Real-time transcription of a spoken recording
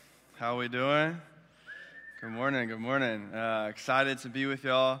How we doing? Good morning, good morning. Excited to be with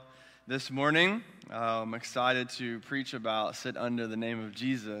y'all this morning. I'm excited to preach about sit under the name of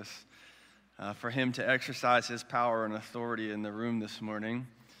Jesus, for him to exercise his power and authority in the room this morning.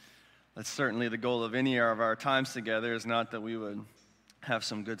 That's certainly the goal of any of our times together, is not that we would have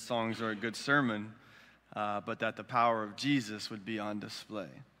some good songs or a good sermon, but that the power of Jesus would be on display.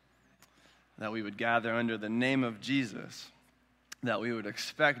 That we would gather under the name of Jesus, that we would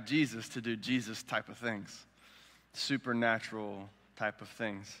expect Jesus to do Jesus type of things, supernatural type of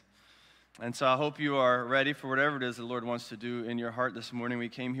things. And so I hope you are ready for whatever it is the Lord wants to do in your heart this morning. We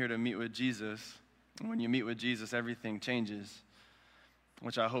came here to meet with Jesus. And when you meet with Jesus, everything changes,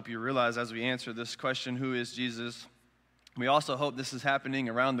 which I hope you realize as we answer this question, who is Jesus? We also hope this is happening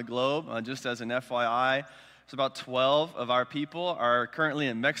around the globe. Just as an FYI, it's about 12 of our people are currently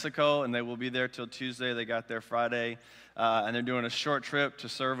in Mexico, and they will be there till Tuesday. They got there Friday, and they're doing a short trip to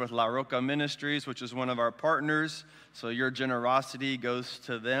serve with La Roca Ministries, which is one of our partners. So your generosity goes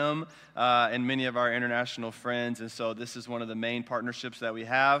to them and many of our international friends. And so this is one of the main partnerships that we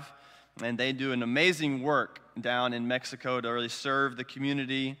have. And they do an amazing work down in Mexico to really serve the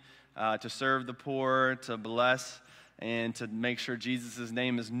community, to serve the poor, to bless, and to make sure Jesus'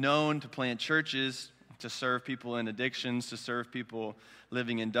 name is known, to plant churches, to serve people in addictions, to serve people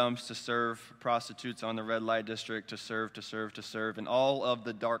living in dumps, to serve prostitutes on the red light district, to serve in all of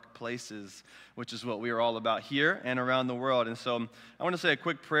the dark places, which is what we are all about here and around the world. And so I want to say a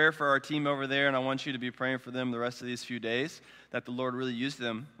quick prayer for our team over there, and I want you to be praying for them the rest of these few days, that the Lord really use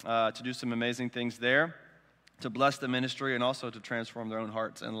them to do some amazing things there, to bless the ministry, and also to transform their own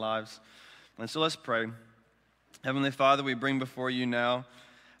hearts and lives. And so let's pray. Heavenly Father, we bring before you now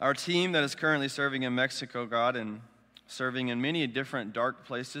our team that is currently serving in Mexico, God, and serving in many different dark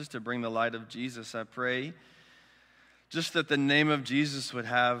places to bring the light of Jesus. I pray just that the name of Jesus would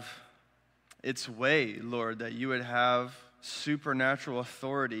have its way, Lord, that you would have supernatural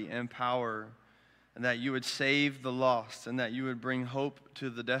authority and power, and that you would save the lost, and that you would bring hope to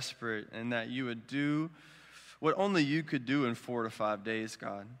the desperate, and that you would do what only you could do in 4 to 5 days,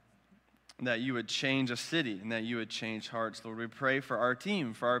 God. That you would change a city and that you would change hearts. Lord, we pray for our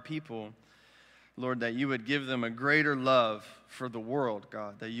team, for our people. Lord, that you would give them a greater love for the world,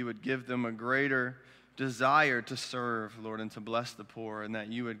 God. That you would give them a greater desire to serve, Lord, and to bless the poor. And that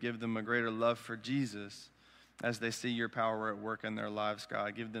you would give them a greater love for Jesus as they see your power at work in their lives,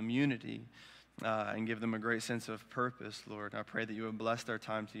 God. Give them unity and give them a great sense of purpose, Lord. I pray that you would bless their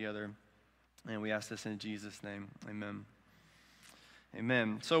time together. And we ask this in Jesus' name. Amen.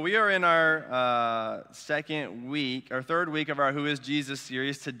 Amen. So we are in our third week of our Who is Jesus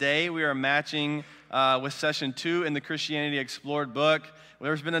series. Today we are matching with session 2 in the Christianity Explored book.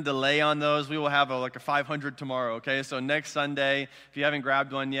 There's been a delay on those. We will have a 500 tomorrow, okay? So next Sunday, if you haven't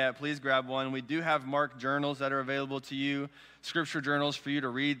grabbed one yet, please grab one. We do have Mark journals that are available to you, scripture journals for you to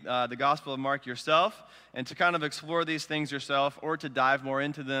read the Gospel of Mark yourself and to kind of explore these things yourself or to dive more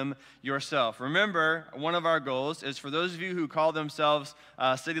into them yourself. Remember, one of our goals is for those of you who call themselves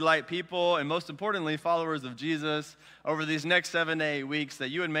City Light people and most importantly, followers of Jesus, over these next 7 to 8 weeks, that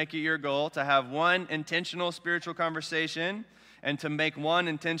you would make it your goal to have one intentional spiritual conversation and to make one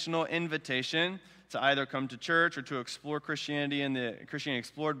intentional invitation to either come to church or to explore Christianity in the Christianity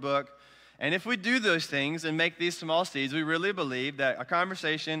Explored book. And if we do those things and make these small seeds, we really believe that a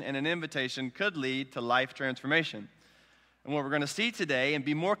conversation and an invitation could lead to life transformation. And what we're going to see today and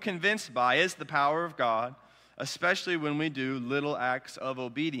be more convinced by is the power of God, especially when we do little acts of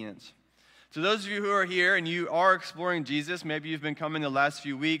obedience. So those of you who are here and you are exploring Jesus, maybe you've been coming the last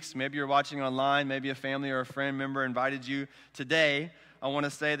few weeks, maybe you're watching online, maybe a family or a friend member invited you today, I want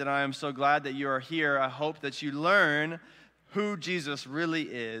to say that I am so glad that you are here. I hope that you learn who Jesus really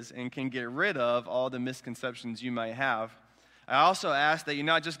is and can get rid of all the misconceptions you might have. I also ask that you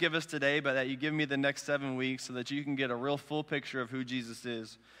not just give us today, but that you give me the next 7 weeks so that you can get a real full picture of who Jesus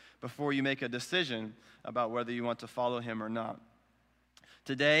is before you make a decision about whether you want to follow him or not.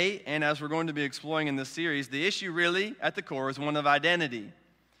 Today, and as we're going to be exploring in this series, the issue really at the core is one of identity.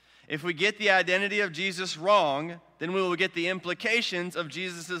 If we get the identity of Jesus wrong, then we will get the implications of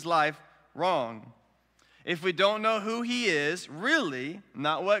Jesus' life wrong. If we don't know who he is, really,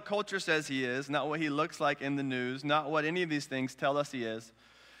 not what culture says he is, not what he looks like in the news, not what any of these things tell us he is,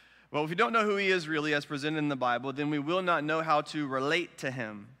 well, if we don't know who he is really as presented in the Bible, then we will not know how to relate to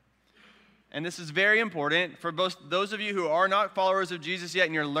him. And this is very important for both those of you who are not followers of Jesus yet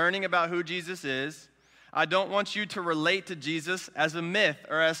and you're learning about who Jesus is. I don't want you to relate to Jesus as a myth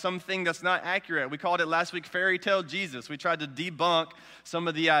or as something that's not accurate. We called it last week fairy tale Jesus. We tried to debunk some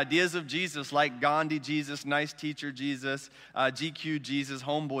of the ideas of Jesus like Gandhi Jesus, nice teacher Jesus, GQ Jesus,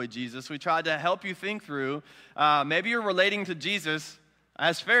 homeboy Jesus. We tried to help you think through, maybe you're relating to Jesus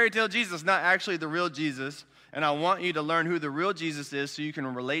as fairy tale Jesus, not actually the real Jesus. And I want you to learn who the real Jesus is so you can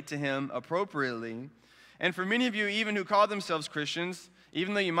relate to him appropriately. And for many of you, even who call themselves Christians,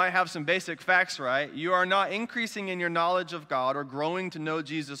 even though you might have some basic facts right, you are not increasing in your knowledge of God or growing to know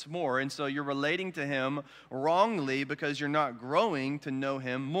Jesus more. And so you're relating to him wrongly because you're not growing to know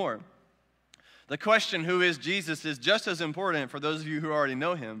him more. The question, who is Jesus, is just as important for those of you who already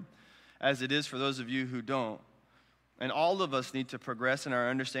know him as it is for those of you who don't. And all of us need to progress in our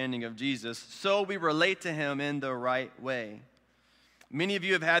understanding of Jesus so we relate to him in the right way. Many of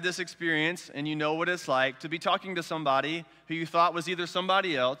you have had this experience, and you know what it's like to be talking to somebody who you thought was either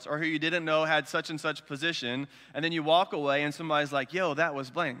somebody else or who you didn't know had such and such position, and then you walk away and somebody's like, yo, that was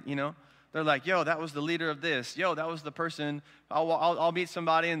blank, you know? They're like, yo, that was the leader of this. Yo, that was the person. I'll meet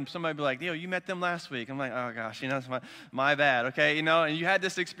somebody, and somebody will be like, yo, you met them last week. I'm like, oh, gosh, it's my bad, okay? And you had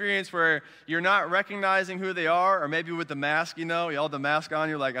this experience where you're not recognizing who they are, or maybe with the mask, you have the mask on,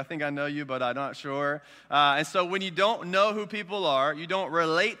 you're like, I think I know you, but I'm not sure. And so when you don't know who people are, you don't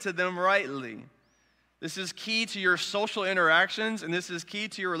relate to them rightly. This is key to your social interactions, and this is key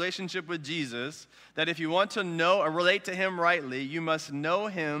to your relationship with Jesus, that if you want to know or relate to him rightly, you must know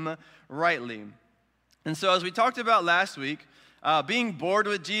him rightly. And so as we talked about last week, being bored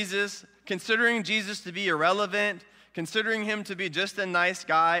with Jesus, considering Jesus to be irrelevant, considering him to be just a nice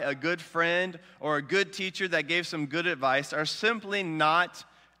guy, a good friend, or a good teacher that gave some good advice are simply not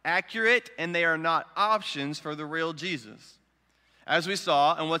accurate, and they are not options for the real Jesus. As we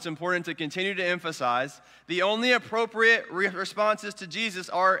saw, and what's important to continue to emphasize, the only appropriate responses to Jesus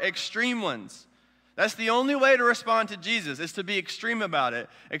are extreme ones. That's the only way to respond to Jesus, is to be extreme about it.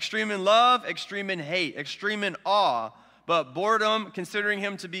 Extreme in love, extreme in hate, extreme in awe. But boredom, considering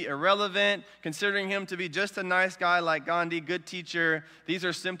him to be irrelevant, considering him to be just a nice guy like Gandhi, good teacher, these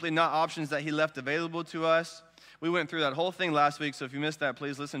are simply not options that he left available to us. We went through that whole thing last week, so if you missed that,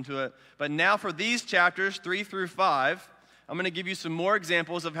 please listen to it. But now for these chapters, 3 through 5, I'm going to give you some more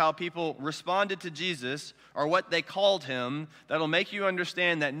examples of how people responded to Jesus or what they called him that'll make you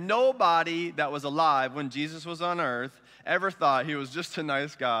understand that nobody that was alive when Jesus was on earth ever thought he was just a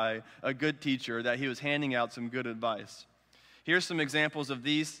nice guy, a good teacher, that he was handing out some good advice. Here's some examples of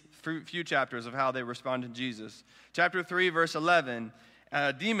these few chapters of how they responded to Jesus. Chapter 3, verse 11,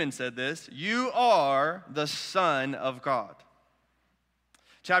 a demon said this, "You are the Son of God."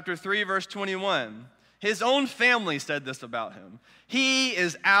 Chapter 3, verse 21, his own family said this about him. He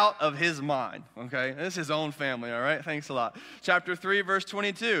is out of his mind, okay? This is his own family, all right? Thanks a lot. Chapter 3, verse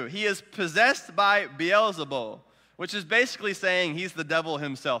 22, he is possessed by Beelzebul, which is basically saying he's the devil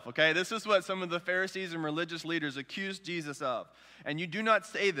himself, okay? This is what some of the Pharisees and religious leaders accused Jesus of. And you do not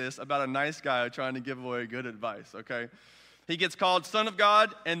say this about a nice guy trying to give away good advice, okay? He gets called Son of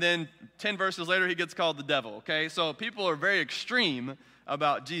God, and then 10 verses later, he gets called the devil, okay? So people are very extreme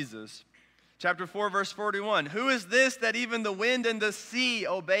about Jesus. Chapter 4, verse 41, who is this that even the wind and the sea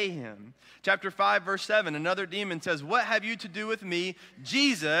obey him? Chapter 5, verse 7, another demon says, what have you to do with me,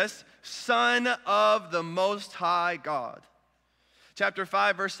 Jesus, Son of the Most High God? Chapter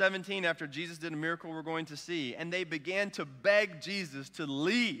 5, verse 17, after Jesus did a miracle we're going to see, and they began to beg Jesus to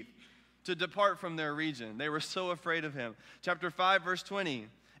leave, to depart from their region. They were so afraid of him. Chapter 5, verse 20,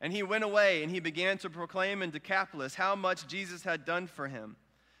 and he went away and he began to proclaim in Decapolis how much Jesus had done for him.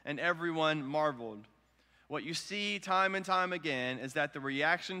 And everyone marveled. What you see time and time again is that the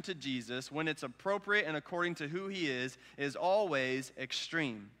reaction to Jesus, when it's appropriate and according to who he is always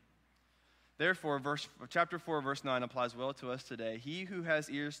extreme. Therefore, chapter 4, verse 9 applies well to us today. He who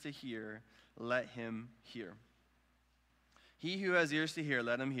has ears to hear, let him hear. He who has ears to hear,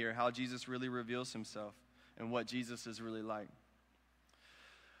 let him hear how Jesus really reveals himself and what Jesus is really like.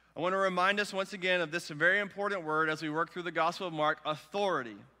 I want to remind us once again of this very important word as we work through the Gospel of Mark,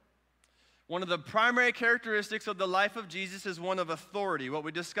 authority. One of the primary characteristics of the life of Jesus is one of authority. What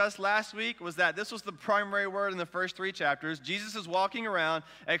we discussed last week was that this was the primary word in the first 3 chapters. Jesus is walking around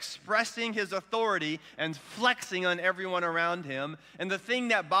expressing his authority and flexing on everyone around him. And the thing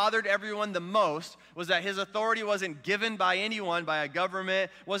that bothered everyone the most was that his authority wasn't given by anyone, by a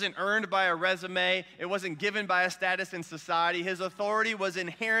government, wasn't earned by a resume, it wasn't given by a status in society. His authority was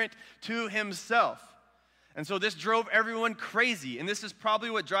inherent to himself. And so this drove everyone crazy, and this is probably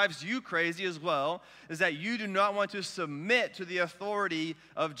what drives you crazy as well, is that you do not want to submit to the authority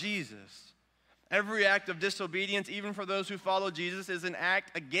of Jesus. Every act of disobedience, even for those who follow Jesus, is an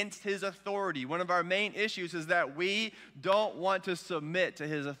act against his authority. One of our main issues is that we don't want to submit to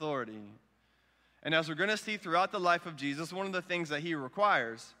his authority. And as we're going to see throughout the life of Jesus, one of the things that he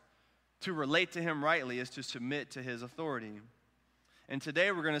requires to relate to him rightly is to submit to his authority. And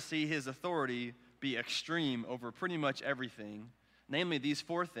today we're going to see his authority be extreme over pretty much everything. Namely, these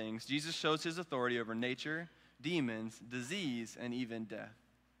four things. Jesus shows his authority over nature, demons, disease, and even death.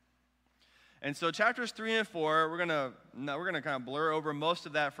 And so chapters 3 and 4, we're gonna kind of blur over most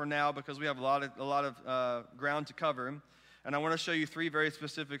of that for now because we have a lot of ground to cover. And I want to show you three very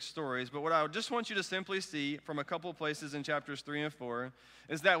specific stories. But what I just want you to simply see from a couple places in chapters 3 and 4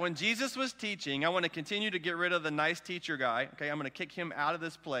 is that when Jesus was teaching, I want to continue to get rid of the nice teacher guy. Okay, I'm going to kick him out of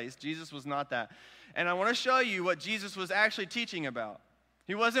this place. Jesus was not that. And I want to show you what Jesus was actually teaching about.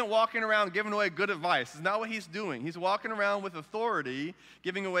 He wasn't walking around giving away good advice. It's not what he's doing. He's walking around with authority,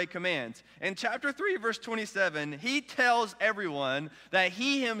 giving away commands. In chapter 3, verse 27, he tells everyone that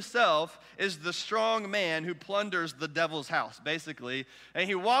he himself is the strong man who plunders the devil's house, basically. And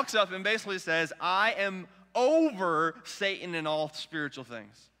he walks up and basically says, I am over Satan and all spiritual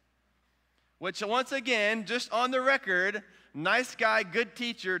things. Which, once again, just on the record, nice guy, good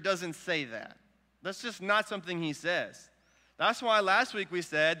teacher doesn't say that. That's just not something he says. That's why last week we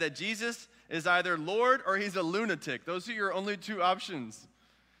said that Jesus is either Lord or he's a lunatic. Those are your only two options.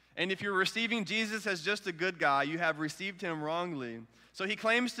 And if you're receiving Jesus as just a good guy, you have received him wrongly. So he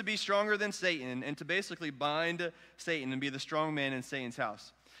claims to be stronger than Satan and to basically bind Satan and be the strong man in Satan's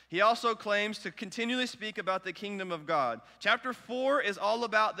house. He also claims to continually speak about the kingdom of God. Chapter 4 is all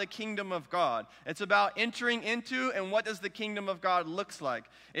about the kingdom of God. It's about entering into and what does the kingdom of God looks like.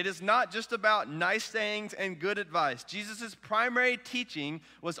 It is not just about nice sayings and good advice. Jesus' primary teaching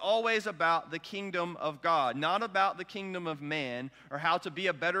was always about the kingdom of God, not about the kingdom of man or how to be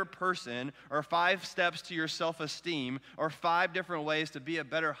a better person or 5 steps to your self-esteem or 5 different ways to be a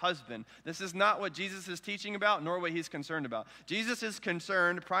better husband. This is not what Jesus is teaching about, nor what he's concerned about. Jesus is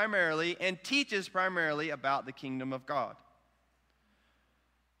concerned primarily and teaches primarily about the kingdom of God.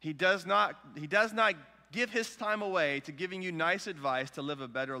 He does not give his time away to giving you nice advice to live a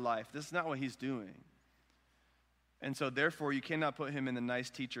better life. This is not what he's doing. And so therefore, you cannot put him in the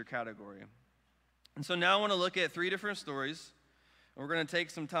nice teacher category. And so now I want to look at 3 different stories. And we're going to take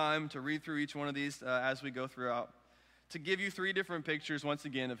some time to read through each one of these as we go throughout to give you 3 different pictures, once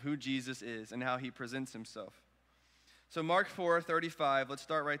again, of who Jesus is and how he presents himself. So Mark 4:35, let's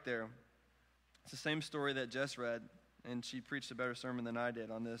start right there. It's the same story that Jess read, and she preached a better sermon than I did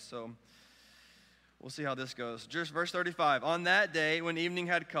on this, so we'll see how this goes. Just verse 35, on that day when evening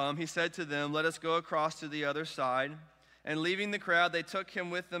had come, he said to them, let us go across to the other side. And leaving the crowd, they took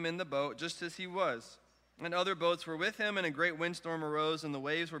him with them in the boat, just as he was. And other boats were with him, and a great windstorm arose, and the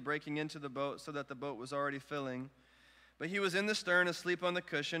waves were breaking into the boat, so that the boat was already filling. But he was in the stern, asleep on the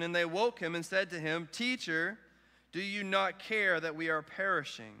cushion, and they woke him and said to him, Teacher, do you not care that we are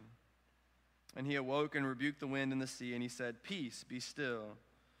perishing? And he awoke and rebuked the wind and the sea, and he said, Peace, be still.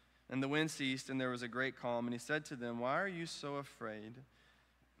 And the wind ceased, and there was a great calm. And he said to them, Why are you so afraid?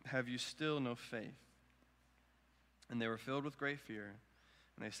 Have you still no faith? And they were filled with great fear.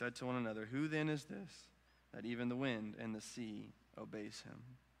 And they said to one another, Who then is this, that even the wind and the sea obeys him?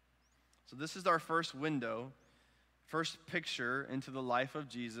 So this is our first window, first picture into the life of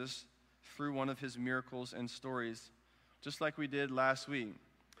Jesus through one of his miracles and stories, just like we did last week.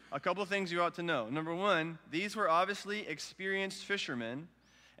 A couple of things you ought to know. Number one, these were obviously experienced fishermen,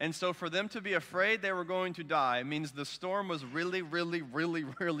 and so for them to be afraid they were going to die means the storm was really, really, really,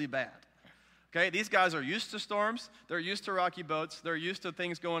 really bad. Okay, these guys are used to storms, they're used to rocky boats, they're used to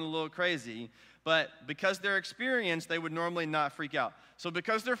things going a little crazy, but because they're experienced, they would normally not freak out. So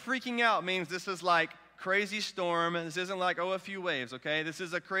because they're freaking out means this is like crazy storm. This isn't like, a few waves, okay? This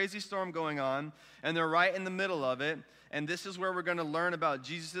is a crazy storm going on, and they're right in the middle of it, and this is where we're going to learn about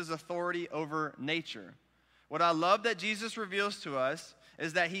Jesus' authority over nature. What I love that Jesus reveals to us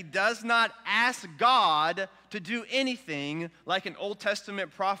is that he does not ask God to do anything like an Old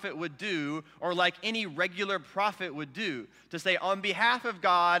Testament prophet would do or like any regular prophet would do, to say, on behalf of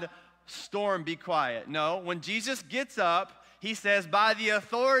God, storm, be quiet. No, when Jesus gets up, he says, by the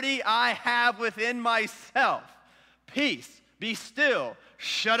authority I have within myself, peace, be still,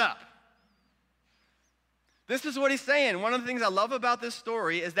 shut up. This is what he's saying. One of the things I love about this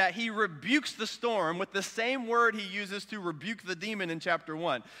story is that he rebukes the storm with the same word he uses to rebuke the demon in chapter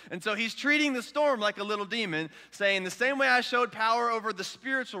 1. And so he's treating the storm like a little demon, saying the same way I showed power over the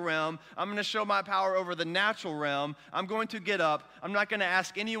spiritual realm, I'm going to show my power over the natural realm. I'm going to get up. I'm not going to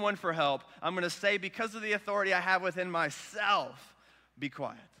ask anyone for help. I'm going to say, because of the authority I have within myself, be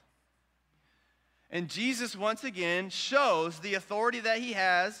quiet. And Jesus, once again, shows the authority that he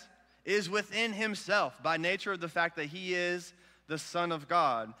has is within himself by nature of the fact that he is the Son of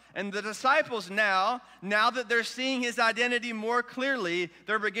God. And the disciples now that they're seeing his identity more clearly,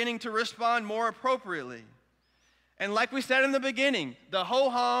 they're beginning to respond more appropriately. And like we said in the beginning, the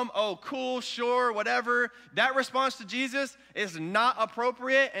ho-hum, oh, cool, sure, whatever, that response to Jesus is not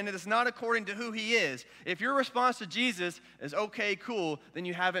appropriate, and it is not according to who he is. If your response to Jesus is okay, cool, then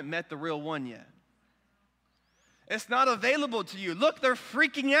you haven't met the real one yet. It's not available to you. Look, they're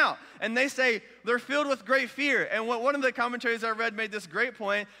freaking out. And they say they're filled with great fear. And one of the commentaries I read made this great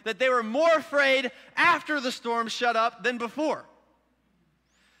point, that they were more afraid after the storm shut up than before.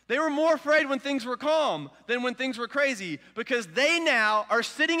 They were more afraid when things were calm than when things were crazy, because they now are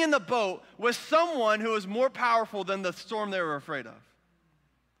sitting in the boat with someone who is more powerful than the storm they were afraid of.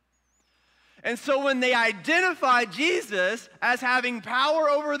 And so when they identify Jesus as having power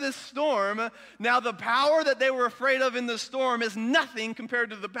over this storm, now the power that they were afraid of in the storm is nothing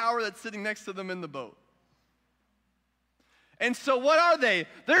compared to the power that's sitting next to them in the boat. And so what are they?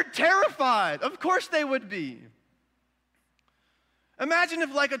 They're terrified. Of course they would be. Imagine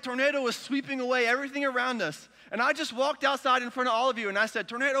if like a tornado was sweeping away everything around us, and I just walked outside in front of all of you and I said,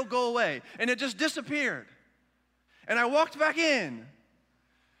 tornado, go away, and it just disappeared. And I walked back in.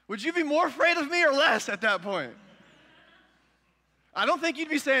 Would you be more afraid of me or less at that point? I don't think you'd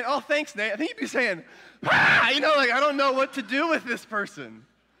be saying, oh, thanks, Nate. I think you'd be saying, I don't know what to do with this person.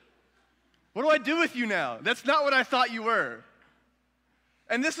 What do I do with you now? That's not what I thought you were.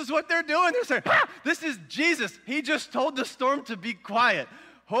 And this is what they're doing. They're saying, this is Jesus. He just told the storm to be quiet.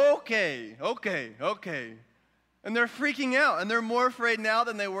 Okay. And they're freaking out, and they're more afraid now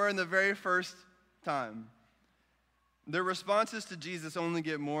than they were in the very first time. Their responses to Jesus only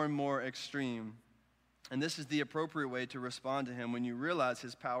get more and more extreme. And this is the appropriate way to respond to him when you realize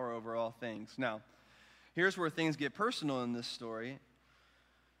his power over all things. Now, here's where things get personal in this story.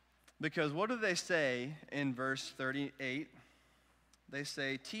 Because what do they say in verse 38? They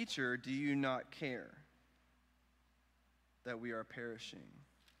say, "Teacher, do you not care that we are perishing?"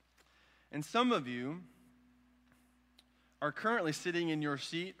 And some of you are currently sitting in your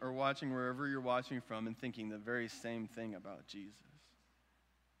seat or watching wherever you're watching from and thinking the very same thing about Jesus.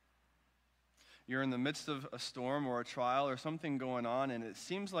 You're in the midst of a storm or a trial or something going on, and it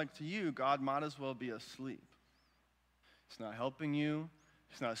seems like to you, God might as well be asleep. He's not helping you.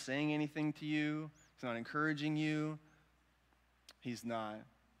 He's not saying anything to you. He's not encouraging you. He's not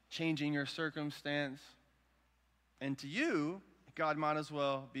changing your circumstance. And to you, God might as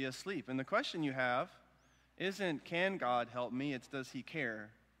well be asleep. And the question you have isn't, can God help me? It's, does he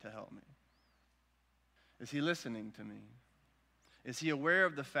care to help me? Is he listening to me? Is he aware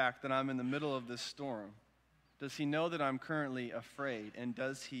of the fact that I'm in the middle of this storm? Does he know that I'm currently afraid? And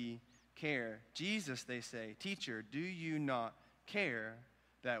does he care? Jesus, they say, "Teacher, do you not care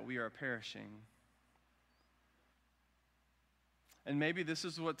that we are perishing?" And maybe this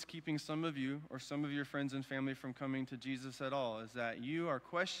is what's keeping some of you or some of your friends and family from coming to Jesus at all, is that you are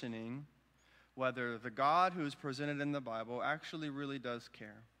questioning whether the God who is presented in the Bible actually really does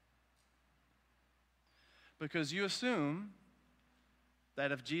care. Because you assume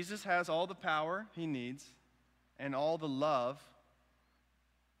that if Jesus has all the power he needs and all the love,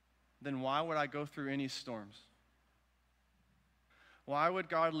 then why would I go through any storms? Why would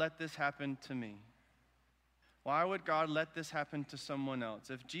God let this happen to me? Why would God let this happen to someone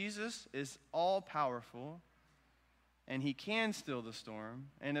else? If Jesus is all-powerful and he can still the storm,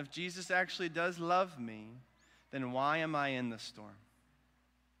 and if Jesus actually does love me, then why am I in the storm?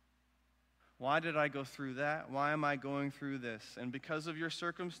 Why did I go through that? Why am I going through this? And because of your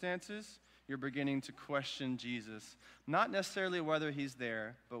circumstances, you're beginning to question Jesus. Not necessarily whether he's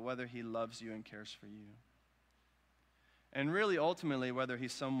there, but whether he loves you and cares for you. And really, ultimately, whether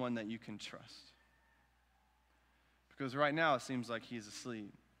he's someone that you can trust. Because right now, it seems like he's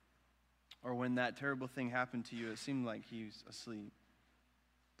asleep. Or when that terrible thing happened to you, it seemed like he's asleep.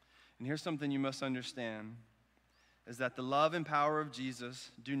 And here's something you must understand, is that the love and power of Jesus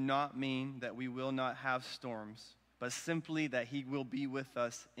do not mean that we will not have storms, but simply that he will be with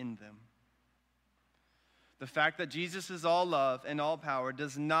us in them. The fact that Jesus is all love and all power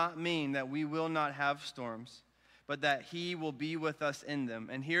does not mean that we will not have storms, but that he will be with us in them.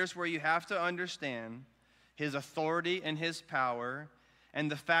 And here's where you have to understand his authority and his power, and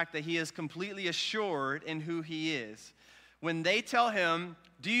the fact that he is completely assured in who he is. When they tell him,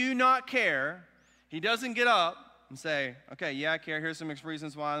 "Do you not care?" he doesn't get up and say, "Okay, yeah, I care. Here's some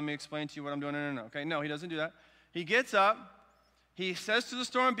reasons why. Let me explain to you what I'm doing." No. Okay, no, he doesn't do that. He gets up, he says to the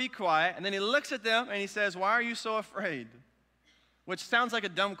storm, "Be quiet," and then he looks at them and he says, "Why are you so afraid?" Which sounds like a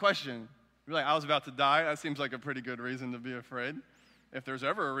dumb question. You're like, I was about to die. That seems like a pretty good reason to be afraid. If there's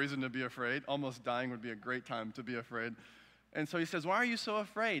ever a reason to be afraid, almost dying would be a great time to be afraid. And so he says, why are you so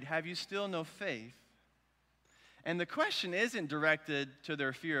afraid? Have you still no faith? And the question isn't directed to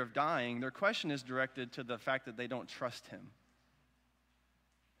their fear of dying. Their question is directed to the fact that they don't trust him.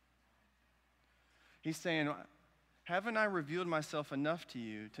 He's saying, haven't I revealed myself enough to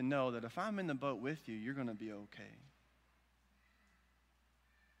you to know that if I'm in the boat with you, you're going to be okay?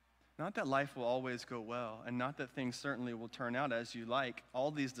 Not that life will always go well, and not that things certainly will turn out as you like.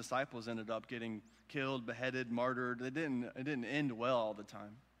 All these disciples ended up getting killed, beheaded, martyred. It didn't end well all the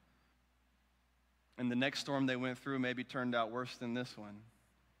time. And the next storm they went through maybe turned out worse than this one.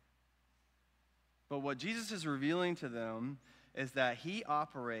 But what Jesus is revealing to them is that he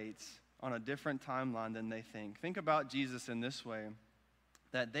operates on a different timeline than they think. Think about Jesus in this way,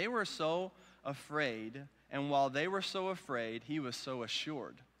 that they were so afraid, and while they were so afraid, he was so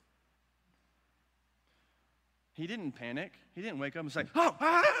assured. He didn't panic. He didn't wake up and say,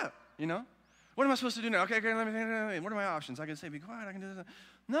 oh, you know, what am I supposed to do now? Okay, let me think. What are my options? I can say, be quiet, I can do this.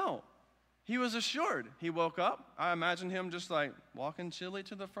 No, he was assured. He woke up. I imagine him just like walking chilly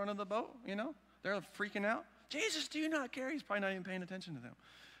to the front of the boat, you know. They're freaking out. Jesus, do you not care? He's probably not even paying attention to them.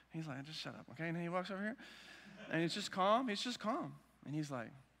 He's like, just shut up, okay? And then he walks over here, and he's just calm. He's just calm. And he's like,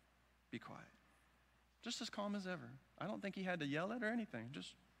 be quiet. Just as calm as ever. I don't think he had to yell at or anything.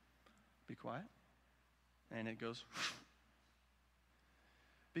 Just be quiet. And it goes,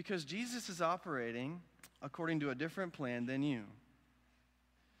 because Jesus is operating according to a different plan than you.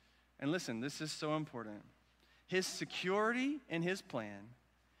 And listen, this is so important. His security in his plan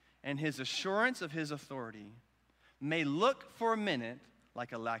and his assurance of his authority may look for a minute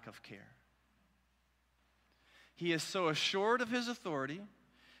like a lack of care. He is so assured of his authority,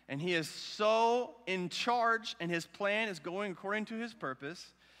 and he is so in charge, and his plan is going according to his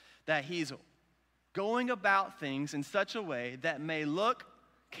purpose, that he's going about things in such a way that may look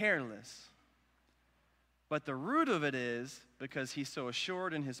careless. But the root of it is because he's so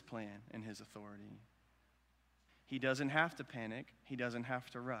assured in his plan and his authority. He doesn't have to panic. He doesn't have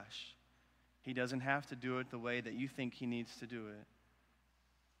to rush. He doesn't have to do it the way that you think he needs to do it.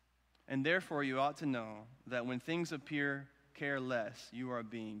 And therefore, you ought to know that when things appear careless, you are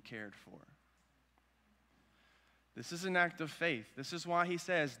being cared for. This is an act of faith. This is why he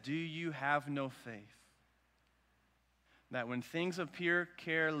says, do you have no faith? That when things appear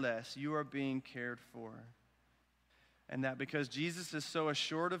careless, you are being cared for. And that because Jesus is so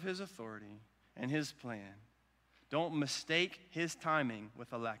assured of his authority and his plan, don't mistake his timing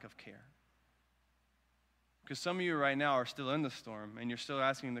with a lack of care. Because some of you right now are still in the storm, and you're still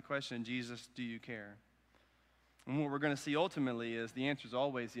asking the question, Jesus, do you care? And what we're going to see ultimately is the answer is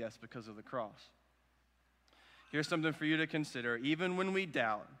always yes because of the cross. Here's something for you to consider. Even when we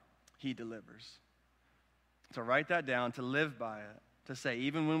doubt, he delivers. To write that down, to live by it, to say,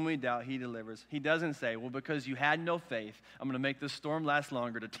 even when we doubt, he delivers. He doesn't say, well, because you had no faith, I'm going to make this storm last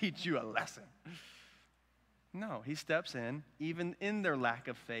longer to teach you a lesson. No, he steps in, even in their lack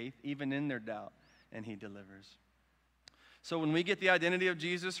of faith, even in their doubt, and he delivers. So when we get the identity of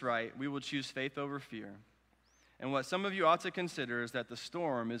Jesus right, we will choose faith over fear. And what some of you ought to consider is that the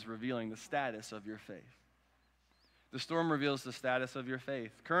storm is revealing the status of your faith. The storm reveals the status of your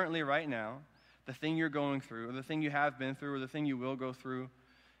faith. Currently, right now, the thing you're going through, or the thing you have been through, or the thing you will go through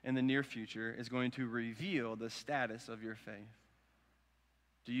in the near future is going to reveal the status of your faith.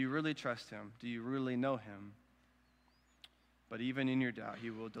 Do you really trust him? Do you really know him? But even in your doubt, he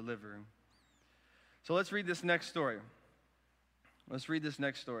will deliver. So let's read this next story.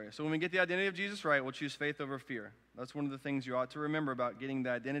 So when we get the identity of Jesus right, we'll choose faith over fear. That's one of the things you ought to remember about getting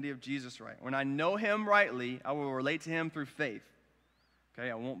the identity of Jesus right. When I know him rightly, I will relate to him through faith. Okay,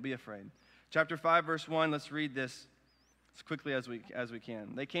 I won't be afraid. Chapter 5, verse 1, let's read this as quickly as we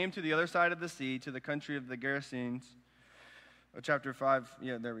can. They came to the other side of the sea, to the country of the Gerasenes. Chapter 5,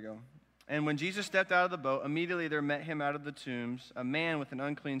 there we go. And when Jesus stepped out of the boat, immediately there met him out of the tombs a man with an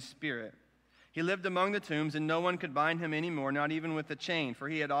unclean spirit. He lived among the tombs, and no one could bind him anymore, not even with a chain, for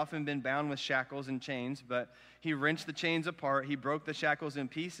he had often been bound with shackles and chains, but he wrenched the chains apart. He broke the shackles in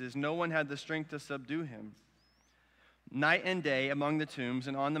pieces. No one had the strength to subdue him. Night and day among the tombs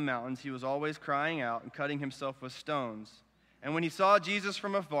and on the mountains, he was always crying out and cutting himself with stones. And when he saw Jesus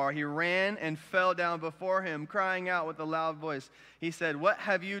from afar, he ran and fell down before him, crying out with a loud voice. He said, "What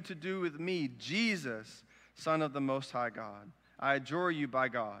have you to do with me, Jesus, Son of the Most High God? I adjure you by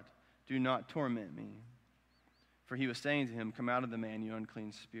God, do not torment me." For he was saying to him, "Come out of the man, you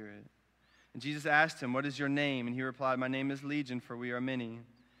unclean spirit." And Jesus asked him, "What is your name?" And he replied, "My name is Legion, for we are many."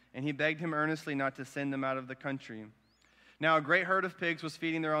 And he begged him earnestly not to send them out of the country. Now a great herd of pigs was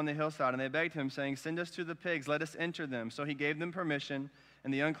feeding there on the hillside, and they begged him, saying, "Send us to the pigs, let us enter them." So he gave them permission,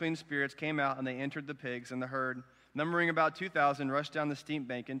 and the unclean spirits came out, and they entered the pigs, and the herd, numbering about 2,000, rushed down the steep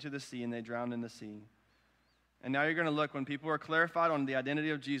bank into the sea, and they drowned in the sea. And now you're going to look, when people are clarified on the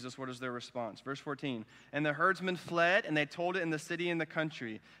identity of Jesus, what is their response? Verse 14, "And the herdsmen fled, and they told it in the city and the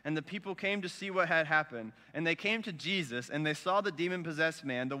country. And the people came to see what had happened. And they came to Jesus, and they saw the demon-possessed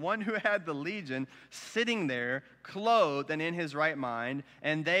man, the one who had the legion, sitting there, clothed and in his right mind.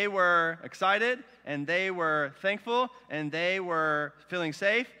 And they were excited, and they were thankful, and they were feeling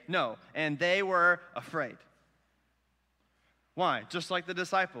safe? No, and they were afraid." Why? Just like the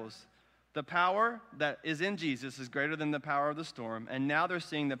disciples. The power that is in Jesus is greater than the power of the storm, and now they're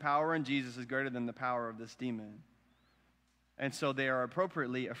seeing the power in Jesus is greater than the power of this demon. And so they are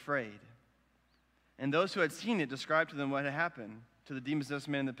appropriately afraid. And those who had seen it described to them what had happened to the demon-possessed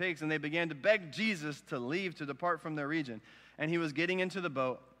man and the pigs, and they began to beg Jesus to leave, to depart from their region. And he was getting into the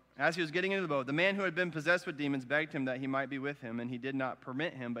boat. As he was getting into the boat, the man who had been possessed with demons begged him that he might be with him, and he did not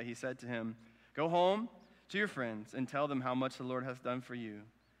permit him, but he said to him, "Go home to your friends and tell them how much the Lord has done for you,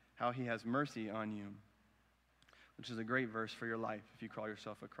 how he has mercy on you," which is a great verse for your life if you call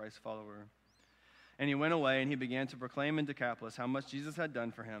yourself a Christ follower. And he went away, and he began to proclaim in Decapolis how much Jesus had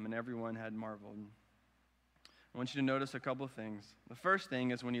done for him, and everyone had marveled. I want you to notice a couple of things. The first thing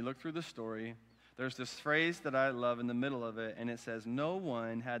is, when you look through the story, there's this phrase that I love in the middle of it, and it says, "No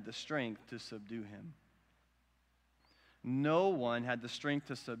one had the strength to subdue him." No one had the strength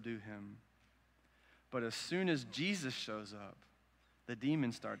to subdue him. But as soon as Jesus shows up, the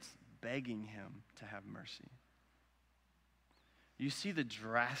demon starts begging him to have mercy. You see the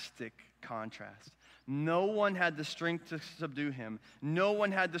drastic contrast. No one had the strength to subdue him. No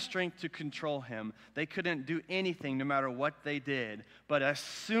one had the strength to control him. They couldn't do anything no matter what they did. But as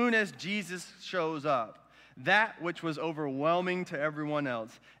soon as Jesus shows up, that which was overwhelming to everyone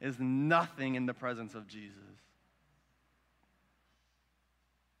else is nothing in the presence of Jesus.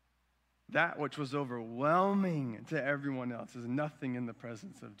 That which was overwhelming to everyone else is nothing in the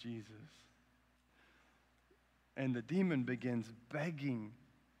presence of Jesus. And the demon begins begging,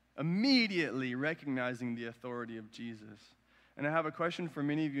 immediately recognizing the authority of Jesus. And I have a question for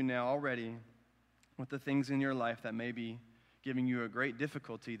many of you now already, with the things in your life that may be giving you a great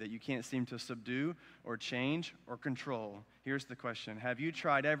difficulty that you can't seem to subdue or change or control. Here's the question: have you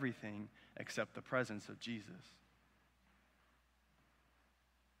tried everything except the presence of Jesus?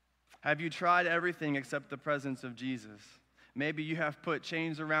 Have you tried everything except the presence of Jesus? Maybe you have put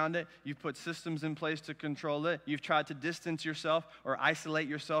chains around it. You've put systems in place to control it. You've tried to distance yourself or isolate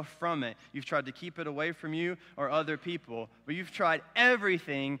yourself from it. You've tried to keep it away from you or other people. But you've tried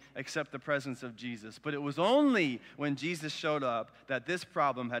everything except the presence of Jesus. But it was only when Jesus showed up that this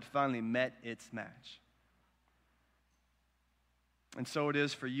problem had finally met its match. And so it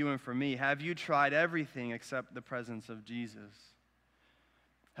is for you and for me. Have you tried everything except the presence of Jesus?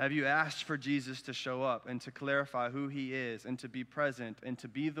 Have you asked for Jesus to show up and to clarify who he is and to be present and to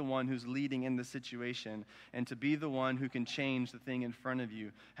be the one who's leading in the situation and to be the one who can change the thing in front of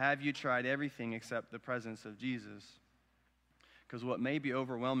you? Have you tried everything except the presence of Jesus? Because what may be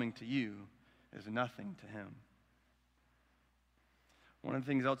overwhelming to you is nothing to him. One of the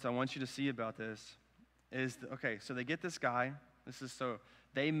things else I want you to see about this is, so they get this guy.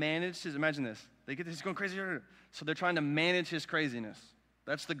 They manage his, imagine this. They get this, he's going crazy. So they're trying to manage his craziness.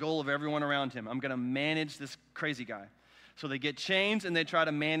 That's the goal of everyone around him. I'm going to manage this crazy guy. So they get chains and they try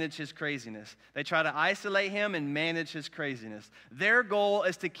to manage his craziness. They try to isolate him and manage his craziness. Their goal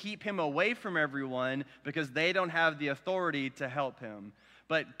is to keep him away from everyone because they don't have the authority to help him.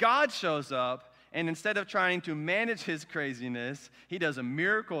 But God shows up, and instead of trying to manage his craziness, he does a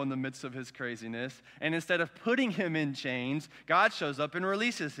miracle in the midst of his craziness. And instead of putting him in chains, God shows up and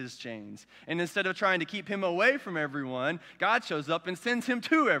releases his chains. And instead of trying to keep him away from everyone, God shows up and sends him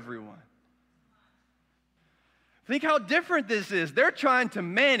to everyone. Think how different this is. They're trying to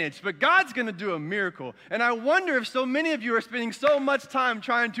manage, but God's going to do a miracle. And I wonder if so many of you are spending so much time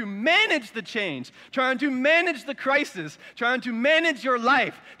trying to manage the change, trying to manage the crisis, trying to manage your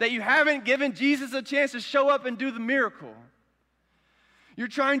life, that you haven't given Jesus a chance to show up and do the miracle. You're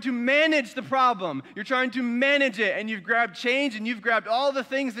trying to manage the problem. You're trying to manage it, and you've grabbed change, and you've grabbed all the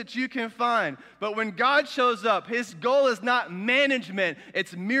things that you can find. But when God shows up, his goal is not management,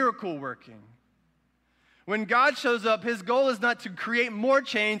 it's miracle working. When God shows up, his goal is not to create more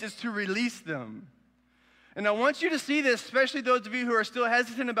chains, it's to release them. And I want you to see this, especially those of you who are still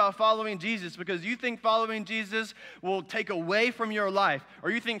hesitant about following Jesus, because you think following Jesus will take away from your life,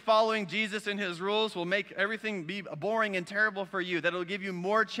 or you think following Jesus and his rules will make everything be boring and terrible for you, that it'll give you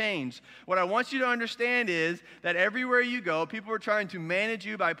more change. What I want you to understand is that everywhere you go, people are trying to manage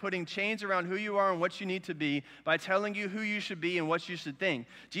you by putting chains around who you are and what you need to be, by telling you who you should be and what you should think.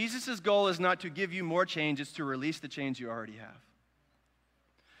 Jesus' goal is not to give you more change, it's to release the chains you already have.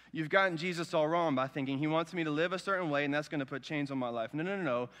 You've gotten Jesus all wrong by thinking he wants me to live a certain way and that's going to put chains on my life. No, no, no,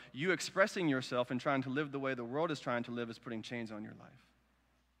 no. You expressing yourself and trying to live the way the world is trying to live is putting chains on your life.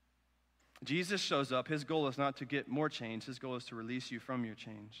 Jesus shows up. His goal is not to get more chains. His goal is to release you from your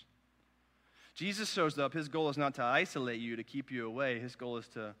chains. Jesus shows up. His goal is not to isolate you, to keep you away. His goal is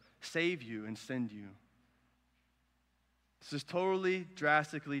to save you and send you. This is totally,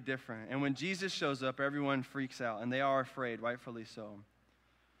 drastically different. And when Jesus shows up, everyone freaks out, and they are afraid, rightfully so.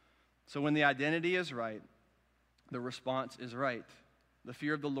 So when the identity is right, the response is right. The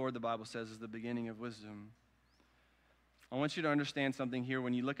fear of the Lord, the Bible says, is the beginning of wisdom. I want you to understand something here.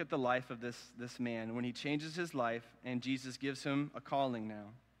 When you look at the life of this man, when he changes his life and Jesus gives him a calling now.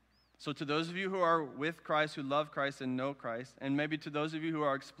 So to those of you who are with Christ, who love Christ and know Christ, and maybe to those of you who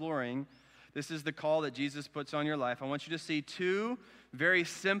are exploring, this is the call that Jesus puts on your life. I want you to see two very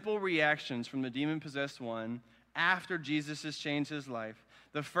simple reactions from the demon-possessed one after Jesus has changed his life.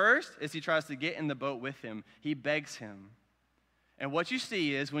 The first is he tries to get in the boat with him. He begs him. And what you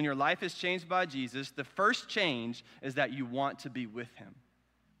see is when your life is changed by Jesus, the first change is that you want to be with him.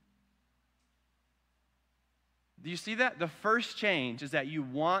 Do you see that? The first change is that you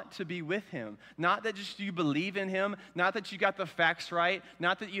want to be with him. Not that just you believe in him, not that you got the facts right,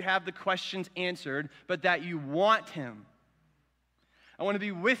 not that you have the questions answered, but that you want him. I want to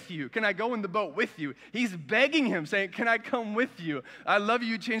be with you. Can I go in the boat with you? He's begging him, saying, can I come with you? I love you.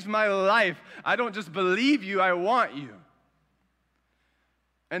 You changed my life. I don't just believe you. I want you.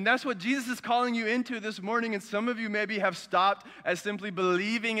 And that's what Jesus is calling you into this morning. And some of you maybe have stopped at simply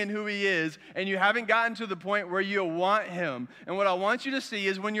believing in who he is, and you haven't gotten to the point where you want him. And what I want you to see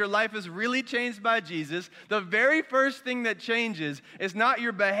is when your life is really changed by Jesus, the very first thing that changes is not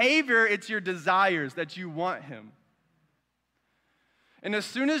your behavior, it's your desires, that you want him. And as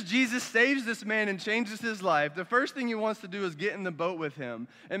soon as Jesus saves this man and changes his life, the first thing he wants to do is get in the boat with him.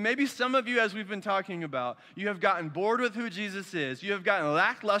 And maybe some of you, as we've been talking about, you have gotten bored with who Jesus is. You have gotten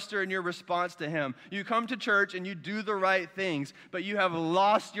lackluster in your response to him. You come to church and you do the right things, but you have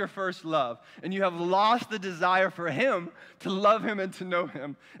lost your first love. And you have lost the desire for him, to love him and to know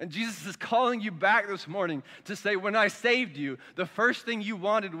him. And Jesus is calling you back this morning to say, when I saved you, the first thing you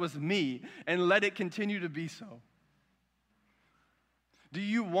wanted was me, and let it continue to be so. Do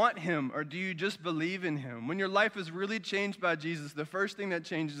you want him, or do you just believe in him? When your life is really changed by Jesus, the first thing that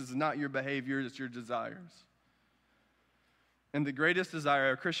changes is not your behavior, it's your desires. And the greatest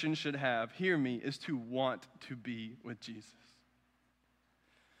desire a Christian should have, hear me, is to want to be with Jesus.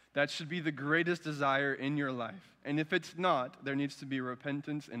 That should be the greatest desire in your life. And if it's not, there needs to be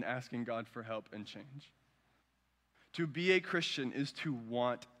repentance and asking God for help and change. To be a Christian is to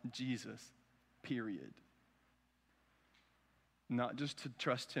want Jesus, period. Not just to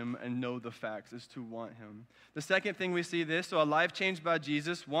trust him and know the facts, is to want him. The second thing we see this, so a life changed by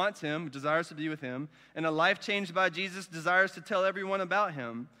Jesus wants him, desires to be with him, and a life changed by Jesus desires to tell everyone about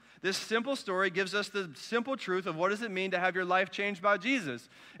him. This simple story gives us the simple truth of what does it mean to have your life changed by Jesus.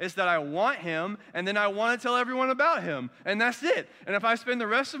 It's that I want him, and then I want to tell everyone about him, and that's it. And if I spend the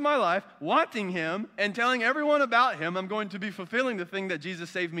rest of my life wanting him and telling everyone about him, I'm going to be fulfilling the thing that Jesus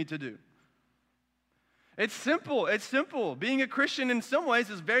saved me to do. It's simple. It's simple. Being a Christian in some ways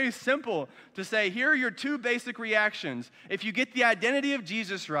is very simple to say, here are your two basic reactions. If you get the identity of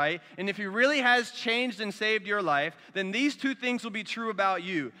Jesus right, and if he really has changed and saved your life, then these two things will be true about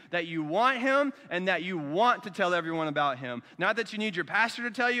you, that you want him and that you want to tell everyone about him. Not that you need your pastor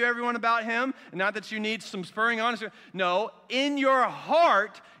to tell you everyone about him, and not that you need some spurring on. No, in your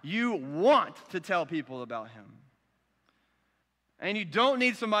heart, you want to tell people about him. And you don't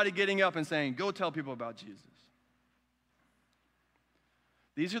need somebody getting up and saying, go tell people about Jesus.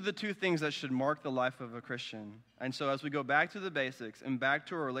 These are the two things that should mark the life of a Christian. And so as we go back to the basics and back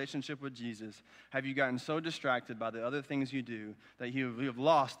to a relationship with Jesus, have you gotten so distracted by the other things you do that you have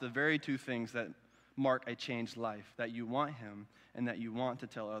lost the very two things that mark a changed life, that you want him and that you want to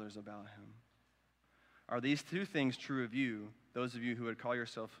tell others about him? Are these two things true of you, those of you who would call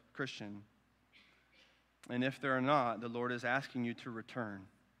yourself Christian? And if they're not, the Lord is asking you to return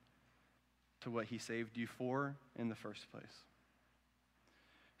to what he saved you for in the first place.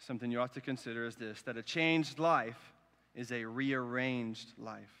 Something you ought to consider is this, that a changed life is a rearranged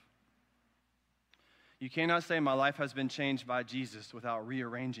life. You cannot say my life has been changed by Jesus without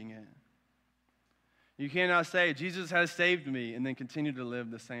rearranging it. You cannot say Jesus has saved me and then continue to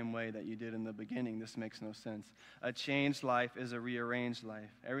live the same way that you did in the beginning. This makes no sense. A changed life is a rearranged life.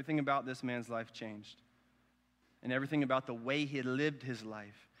 Everything about this man's life changed. And everything about the way he lived his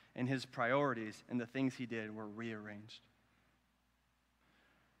life and his priorities and the things he did were rearranged.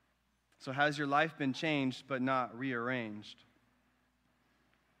 So has your life been changed but not rearranged?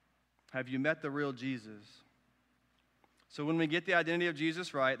 Have you met the real Jesus? So when we get the identity of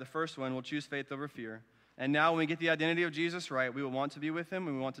Jesus right, the first one, we'll choose faith over fear. And now when we get the identity of Jesus right, we will want to be with him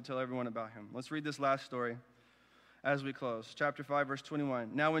and we want to tell everyone about him. Let's read this last story as we close. Chapter 5, verse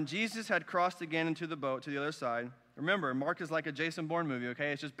 21. Now when Jesus had crossed again into the boat to the other side, remember, Mark is like a Jason Bourne movie,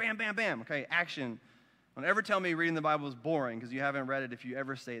 okay? It's just bam, bam, bam, okay? Action. Don't ever tell me reading the Bible is boring because you haven't read it if you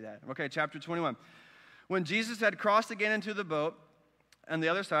ever say that. Okay, chapter 21. When Jesus had crossed again into the boat, on the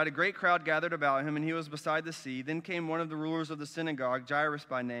other side, a great crowd gathered about him, and he was beside the sea. Then came one of the rulers of the synagogue, Jairus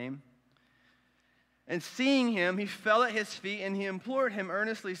by name. And seeing him, he fell at his feet, and he implored him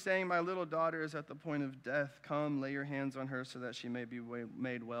earnestly, saying, My little daughter is at the point of death. Come, lay your hands on her so that she may be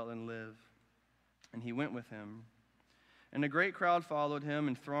made well and live. And he went with him. And a great crowd followed him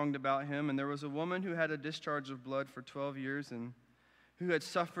and thronged about him. And there was a woman who had a discharge of blood for 12 years, and who had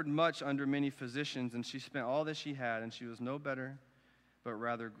suffered much under many physicians. And she spent all that she had, and she was no better, but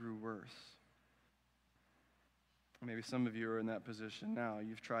rather grew worse. Maybe some of you are in that position now.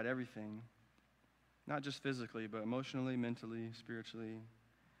 You've tried everything, not just physically, but emotionally, mentally, spiritually,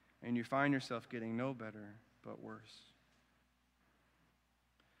 and you find yourself getting no better, but worse.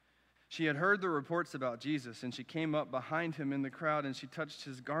 She had heard the reports about Jesus, and she came up behind him in the crowd, and she touched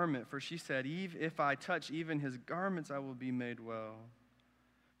his garment, for she said, If I touch even his garments, I will be made well.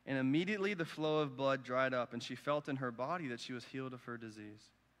 And immediately the flow of blood dried up, and she felt in her body that she was healed of her disease.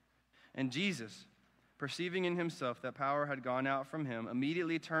 And Jesus, perceiving in himself that power had gone out from him,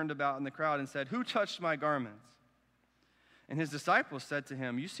 immediately turned about in the crowd and said, Who touched my garments? And his disciples said to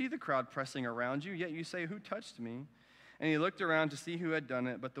him, You see the crowd pressing around you, yet you say, Who touched me? And he looked around to see who had done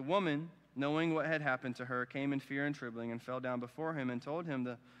it. But the woman, knowing what had happened to her, came in fear and trembling and fell down before him and told him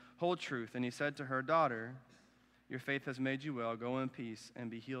the whole truth. And he said to her, Daughter, your faith has made you well. Go in peace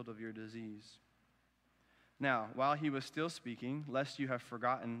and be healed of your disease. Now, while he was still speaking, lest you have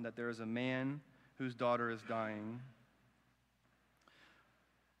forgotten that there is a man whose daughter is dying.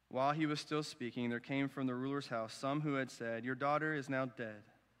 While he was still speaking, there came from the ruler's house some who had said, Your daughter is now dead.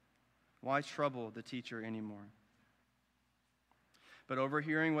 Why trouble the teacher anymore? But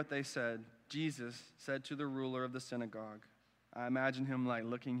overhearing what they said, Jesus said to the ruler of the synagogue, I imagine him like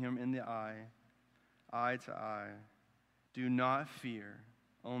looking him in the eye to eye, Do not fear,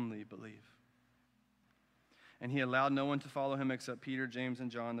 only believe. And he allowed no one to follow him except Peter, James,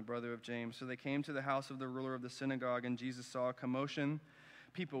 and John, the brother of James. So they came to the house of the ruler of the synagogue, and Jesus saw a commotion,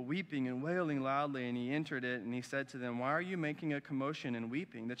 people weeping and wailing loudly, and he entered it, and he said to them, Why are you making a commotion and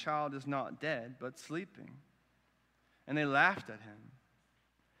weeping? The child is not dead, but sleeping. And they laughed at him.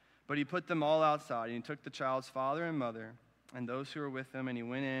 But he put them all outside, and he took the child's father and mother, and those who were with him, and he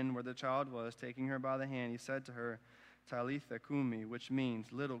went in where the child was, taking her by the hand. He said to her, Talitha cumi, which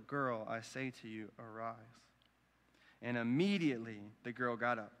means, Little girl, I say to you, arise. And immediately the girl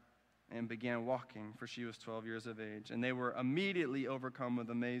got up and began walking, for she was 12 years of age. And they were immediately overcome with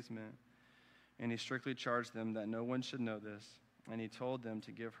amazement. And he strictly charged them that no one should know this, and he told them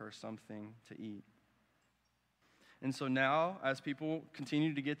to give her something to eat. And so now, as people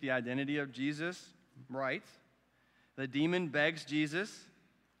continue to get the identity of Jesus right, the demon begs Jesus,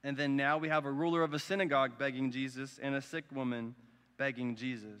 and then now we have a ruler of a synagogue begging Jesus and a sick woman begging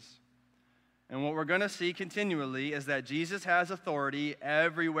Jesus. And what we're going to see continually is that Jesus has authority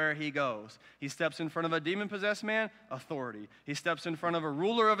everywhere he goes. He steps in front of a demon-possessed man, authority. He steps in front of a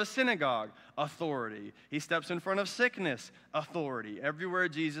ruler of a synagogue, authority. He steps in front of sickness, authority. Everywhere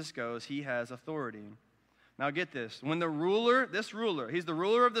Jesus goes, he has authority. Now get this, when this ruler, he's the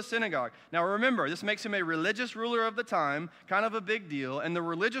ruler of the synagogue. Now remember, this makes him a religious ruler of the time, kind of a big deal. And the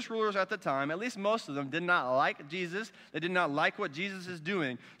religious rulers at the time, at least most of them, did not like Jesus. They did not like what Jesus is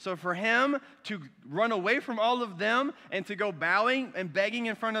doing. So for him to run away from all of them and to go bowing and begging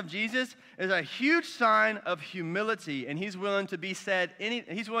in front of Jesus is a huge sign of humility. And he's willing to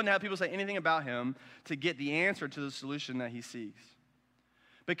have people say anything about him to get the answer to the solution that he seeks.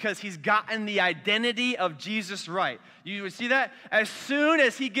 Because he's gotten the identity of Jesus right. You would see that? As soon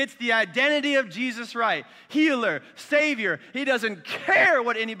as he gets the identity of Jesus right, healer, savior, he doesn't care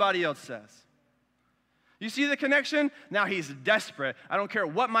what anybody else says. You see the connection? Now he's desperate. I don't care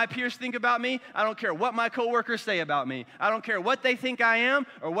what my peers think about me. I don't care what my coworkers say about me. I don't care what they think I am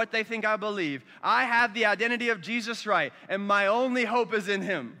or what they think I believe. I have the identity of Jesus right, and my only hope is in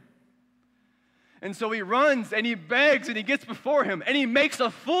him. And so he runs and he begs and he gets before him and he makes a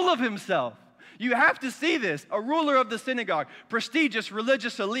fool of himself. You have to see this. A ruler of the synagogue, prestigious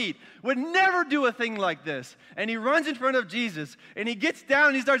religious elite, would never do a thing like this. And he runs in front of Jesus, and he gets down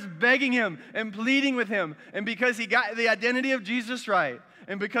and he starts begging him and pleading with him. And because he got the identity of Jesus right,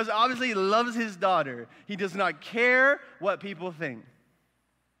 and because obviously he loves his daughter, he does not care what people think.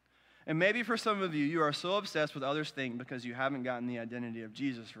 And maybe for some of you, you are so obsessed with others' think because you haven't gotten the identity of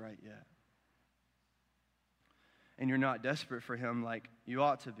Jesus right yet. And you're not desperate for him like you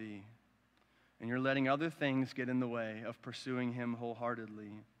ought to be. And you're letting other things get in the way of pursuing him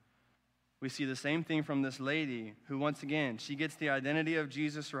wholeheartedly. We see the same thing from this lady who, once again, she gets the identity of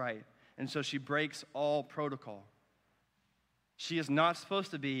Jesus right, and so she breaks all protocol. She is not supposed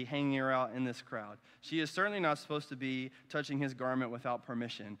to be hanging out in this crowd. She is certainly not supposed to be touching his garment without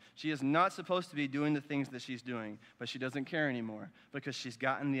permission. She is not supposed to be doing the things that she's doing, but she doesn't care anymore because she's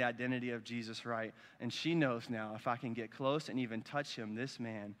gotten the identity of Jesus right. And she knows now, if I can get close and even touch him, this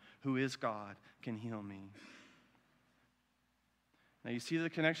man who is God can heal me. Now you see the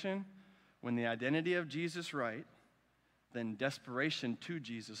connection? When the identity of Jesus right, then desperation to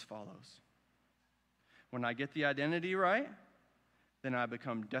Jesus follows. When I get the identity right, then I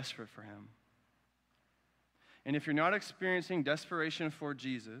become desperate for him. And if you're not experiencing desperation for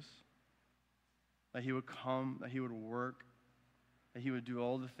Jesus, that he would come, that he would work, that he would do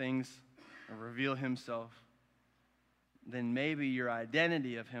all the things and reveal himself, then maybe your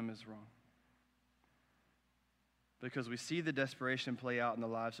identity of him is wrong. Because we see the desperation play out in the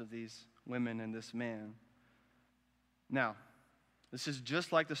lives of these women and this man. Now, this is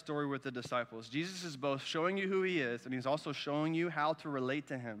just like the story with the disciples. Jesus is both showing you who he is, and he's also showing you how to relate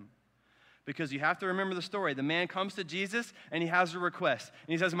to him. Because you have to remember the story. The man comes to Jesus, and he has a request.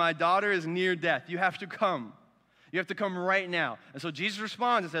 And he says, my daughter is near death. You have to come. You have to come right now. And so Jesus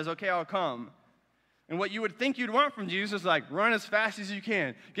responds and says, okay, I'll come. And what you would think you'd want from Jesus is like, run as fast as you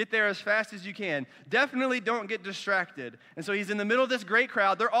can. Get there as fast as you can. Definitely don't get distracted. And so he's in the middle of this great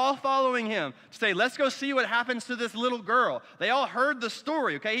crowd. They're all following him to say, let's go see what happens to this little girl. They all heard the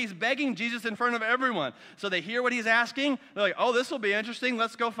story, okay? He's begging Jesus in front of everyone. So they hear what he's asking. They're like, oh, this will be interesting.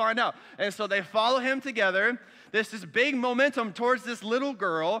 Let's go find out. And so they follow him together. There's this big momentum towards this little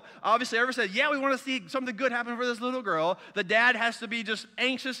girl. Obviously, everyone says, yeah, we want to see something good happen for this little girl. The dad has to be just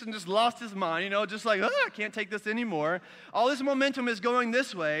anxious and just lost his mind, just like, I can't take this anymore. All this momentum is going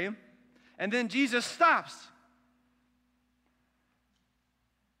this way, and then Jesus stops.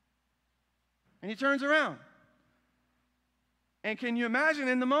 And he turns around. And can you imagine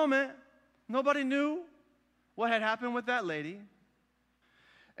in the moment, nobody knew what had happened with that lady.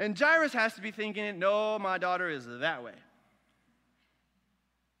 And Jairus has to be thinking, no, my daughter is that way.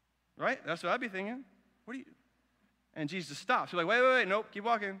 Right? That's what I'd be thinking. What are you? And Jesus stops. He's like, wait, nope, keep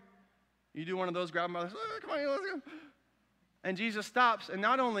walking. You do one of those, grab him by the, come on, let's go. And Jesus stops, and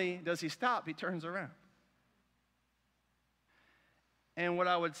not only does he stop, he turns around. And what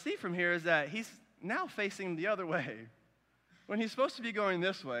I would see from here is that he's now facing the other way. When he's supposed to be going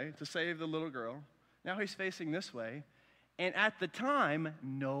this way to save the little girl, now he's facing this way. And at the time,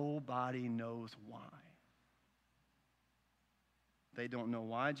 nobody knows why. They don't know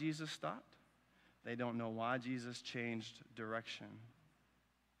why Jesus stopped. They don't know why Jesus changed direction.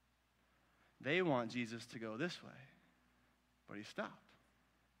 They want Jesus to go this way, but he stopped.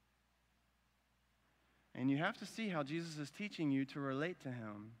 And you have to see how Jesus is teaching you to relate to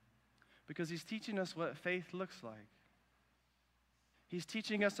him, because he's teaching us what faith looks like. He's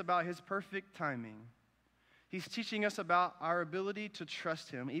teaching us about his perfect timing. He's teaching us about our ability to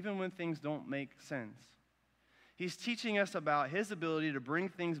trust him, even when things don't make sense. He's teaching us about his ability to bring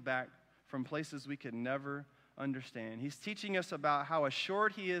things back from places we could never understand. He's teaching us about how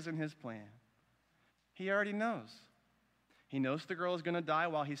assured he is in his plan. He already knows. He knows the girl is going to die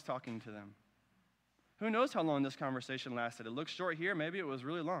while he's talking to them. Who knows how long this conversation lasted? It looks short here. Maybe it was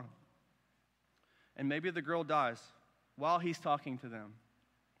really long. And maybe the girl dies while he's talking to them.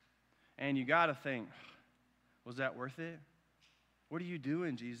 And you got to think, was that worth it? What are you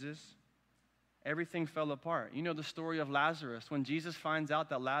doing, Jesus? Everything fell apart. You know the story of Lazarus. When Jesus finds out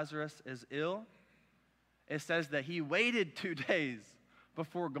that Lazarus is ill, it says that he waited 2 days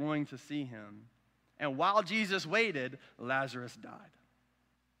before going to see him. And while Jesus waited, Lazarus died.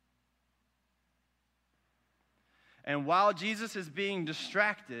 And while Jesus is being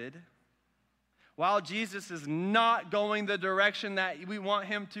distracted, while Jesus is not going the direction that we want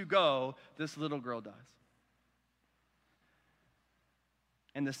him to go, this little girl dies.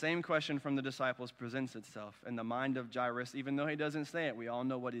 And the same question from the disciples presents itself in the mind of Jairus. Even though he doesn't say it, we all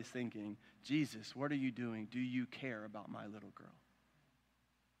know what he's thinking. Jesus, what are you doing? Do you care about my little girl?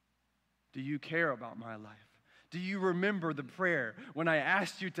 Do you care about my life? Do you remember the prayer when I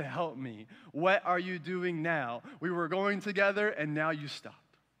asked you to help me? What are you doing now? We were going together and now you stopped.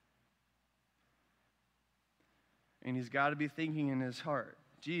 And he's got to be thinking in his heart,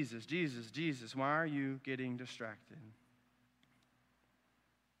 Jesus, Jesus, Jesus, why are you getting distracted?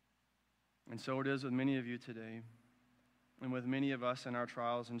 And so it is with many of you today, and with many of us in our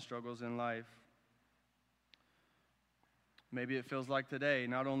trials and struggles in life. Maybe it feels like today,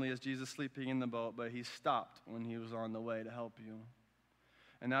 not only is Jesus sleeping in the boat, but he stopped when he was on the way to help you.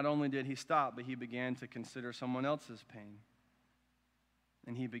 And not only did he stop, but he began to consider someone else's pain.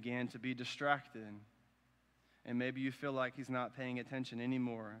 And he began to be distracted. And maybe you feel like he's not paying attention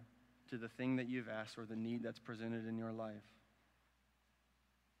anymore to the thing that you've asked or the need that's presented in your life.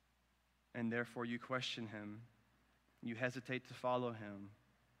 And therefore you question him. You hesitate to follow him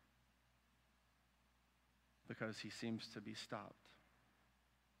because he seems to be stopped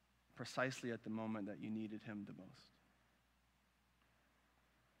precisely at the moment that you needed him the most.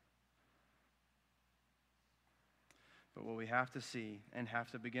 But what we have to see and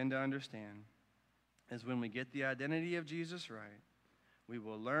have to begin to understand is when we get the identity of Jesus right, we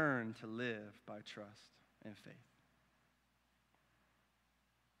will learn to live by trust and faith.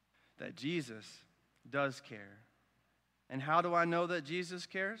 That Jesus does care. And how do I know that Jesus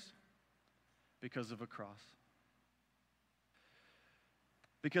cares? Because of a cross.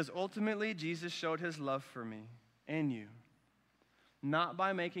 Because ultimately, Jesus showed his love for me and you, not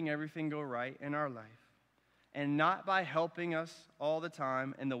by making everything go right in our life, and not by helping us all the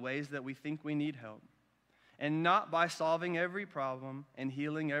time in the ways that we think we need help, and not by solving every problem and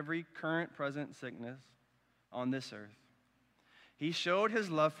healing every current, present sickness on this earth. He showed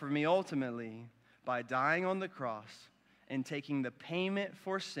his love for me ultimately by dying on the cross and taking the payment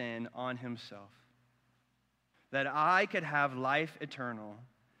for sin on himself, that I could have life eternal,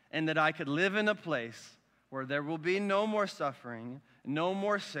 and that I could live in a place where there will be no more suffering, no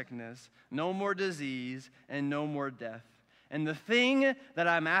more sickness, no more disease, and no more death. And the thing that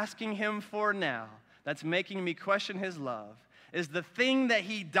I'm asking him for now, that's making me question his love, is the thing that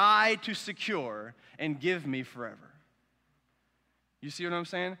he died to secure and give me forever. You see what I'm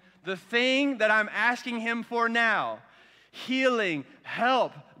saying? The thing that I'm asking him for now, healing,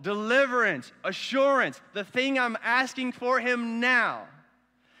 help, deliverance, assurance, the thing I'm asking for him now,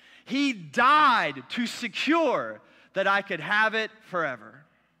 he died to secure that I could have it forever.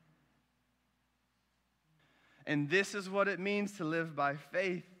 And this is what it means to live by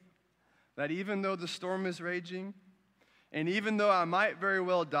faith, that even though the storm is raging, and even though I might very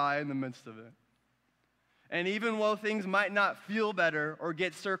well die in the midst of it, and even though things might not feel better or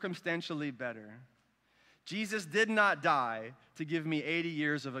get circumstantially better, Jesus did not die to give me 80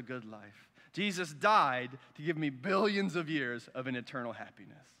 years of a good life. Jesus died to give me billions of years of an eternal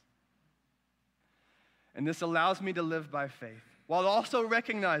happiness. And this allows me to live by faith, while also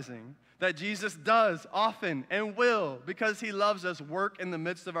recognizing that Jesus does often and will, because he loves us, work in the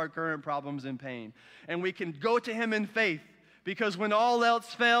midst of our current problems and pain. And we can go to him in faith, because when all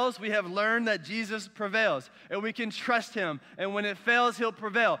else fails, we have learned that Jesus prevails, and we can trust him. And when it fails, he'll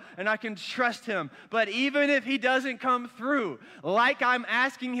prevail, and I can trust him. But even if he doesn't come through like I'm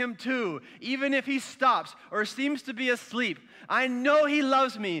asking him to, even if he stops or seems to be asleep, I know he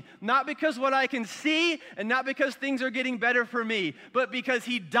loves me, not because what I can see and not because things are getting better for me, but because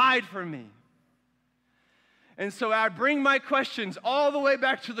he died for me. And so I bring my questions all the way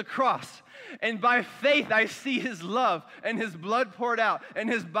back to the cross. And by faith, I see his love and his blood poured out and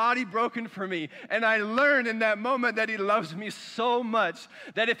his body broken for me. And I learn in that moment that he loves me so much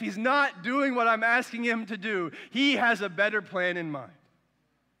that if he's not doing what I'm asking him to do, he has a better plan in mind.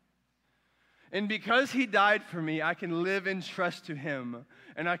 And because he died for me, I can live in trust to him.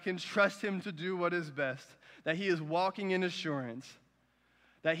 And I can trust him to do what is best. That he is walking in assurance.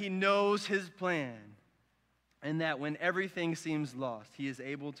 That he knows his plan. And that when everything seems lost, he is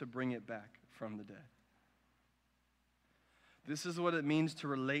able to bring it back from the dead. This is what it means to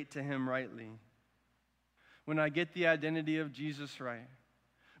relate to him rightly. When I get the identity of Jesus right,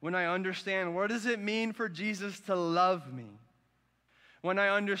 when I understand what does it mean for Jesus to love me, When I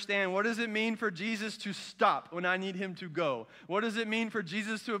understand, what does it mean for Jesus to stop when I need him to go? What does it mean for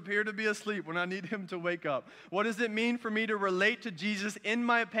Jesus to appear to be asleep when I need him to wake up? What does it mean for me to relate to Jesus in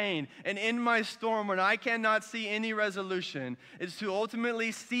my pain and in my storm when I cannot see any resolution? It's to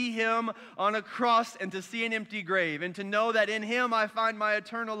ultimately see him on a cross and to see an empty grave and to know that in him I find my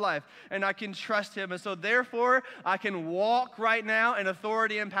eternal life and I can trust him. And so therefore, I can walk right now in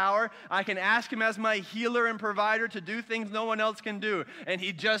authority and power. I can ask him as my healer and provider to do things no one else can do. And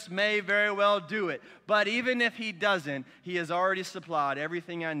he just may very well do it. But even if he doesn't, he has already supplied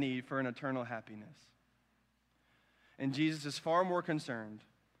everything I need for an eternal happiness. And Jesus is far more concerned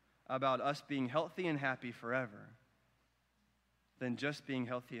about us being healthy and happy forever than just being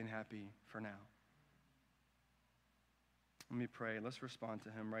healthy and happy for now. Let me pray. Let's respond to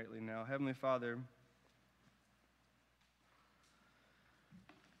him rightly now. Heavenly Father,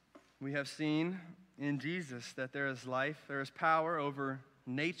 we have seen in Jesus that there is life, there is power over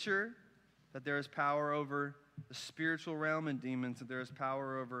nature, that there is power over the spiritual realm and demons, that there is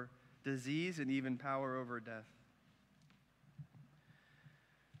power over disease and even power over death.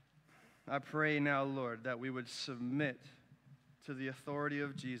 I pray now, Lord, that we would submit to the authority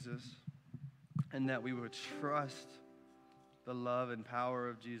of Jesus and that we would trust the love and power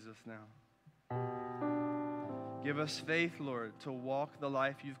of Jesus now. Give us faith, Lord, to walk the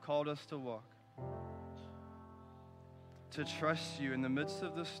life you've called us to walk. To trust you in the midst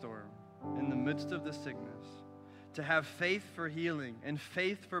of the storm, in the midst of the sickness. To have faith for healing and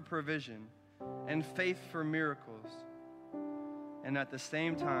faith for provision and faith for miracles. And at the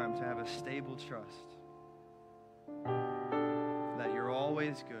same time, to have a stable trust that you're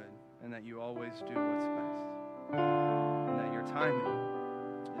always good and that you always do what's best. And that your timing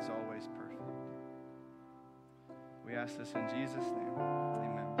is always perfect. We ask this in Jesus' name.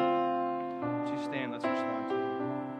 Amen. Would you stand? Let's respond to